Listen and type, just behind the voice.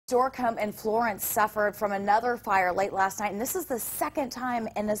historic home in Florence suffered from another fire late last night, and this is the second time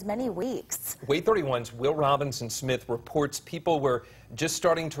in as many weeks. WAAY 31's Will Robinson-Smith reports people were just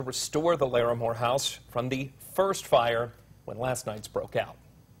starting to restore the Larimore House from the first fire when last night's broke out.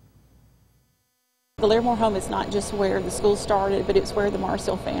 The Larimore home is not just where the school started, but it's where the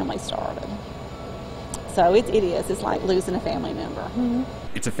Marcel family started. So it is. It's like losing a family member.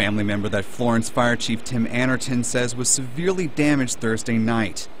 It's a family member that Florence Fire Chief Tim Anderton says was severely damaged Thursday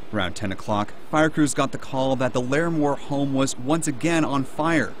night. Around 10 o'clock, fire crews got the call that the Larimore home was once again on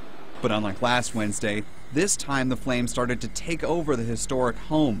fire. But unlike last Wednesday, this time the flames started to take over the historic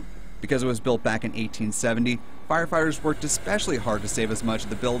home. Because it was built back in 1870, firefighters worked especially hard to save as much of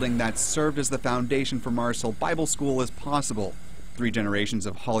the building that served as the foundation for Mars Hill Bible School as possible. 3 generations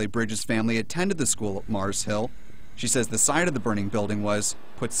of Holly Bridges' family attended the school at Mars Hill. She says the side of the burning building was,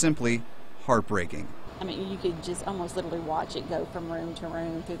 put simply, heartbreaking. I mean, you could just almost literally watch it go from room to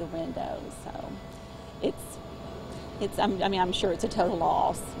room through the windows. So I'm sure it's a total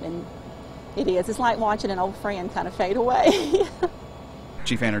loss, and it is. It's like watching an old friend kind of fade away.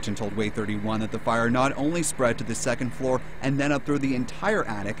 Chief Anderton told WAAY 31 that the fire not only spread to the second floor and then up through the entire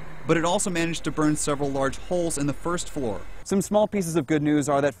attic, but it also managed to burn several large holes in the first floor. Some small pieces of good news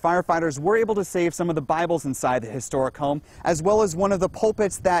are that firefighters were able to save some of the Bibles inside the historic home, as well as one of the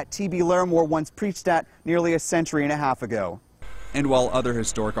pulpits that T.B. Larimore once preached at nearly a century and a half ago. And while other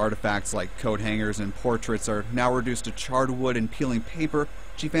historic artifacts like coat hangers and portraits are now reduced to charred wood and peeling paper,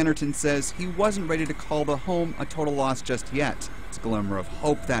 Chief Anderton says he wasn't ready to call the home a total loss just yet. It's a glimmer of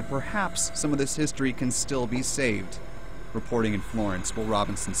hope that perhaps some of this history can still be saved. Reporting in Florence, Will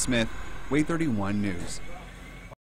Robinson-Smith, WAAY 31 News.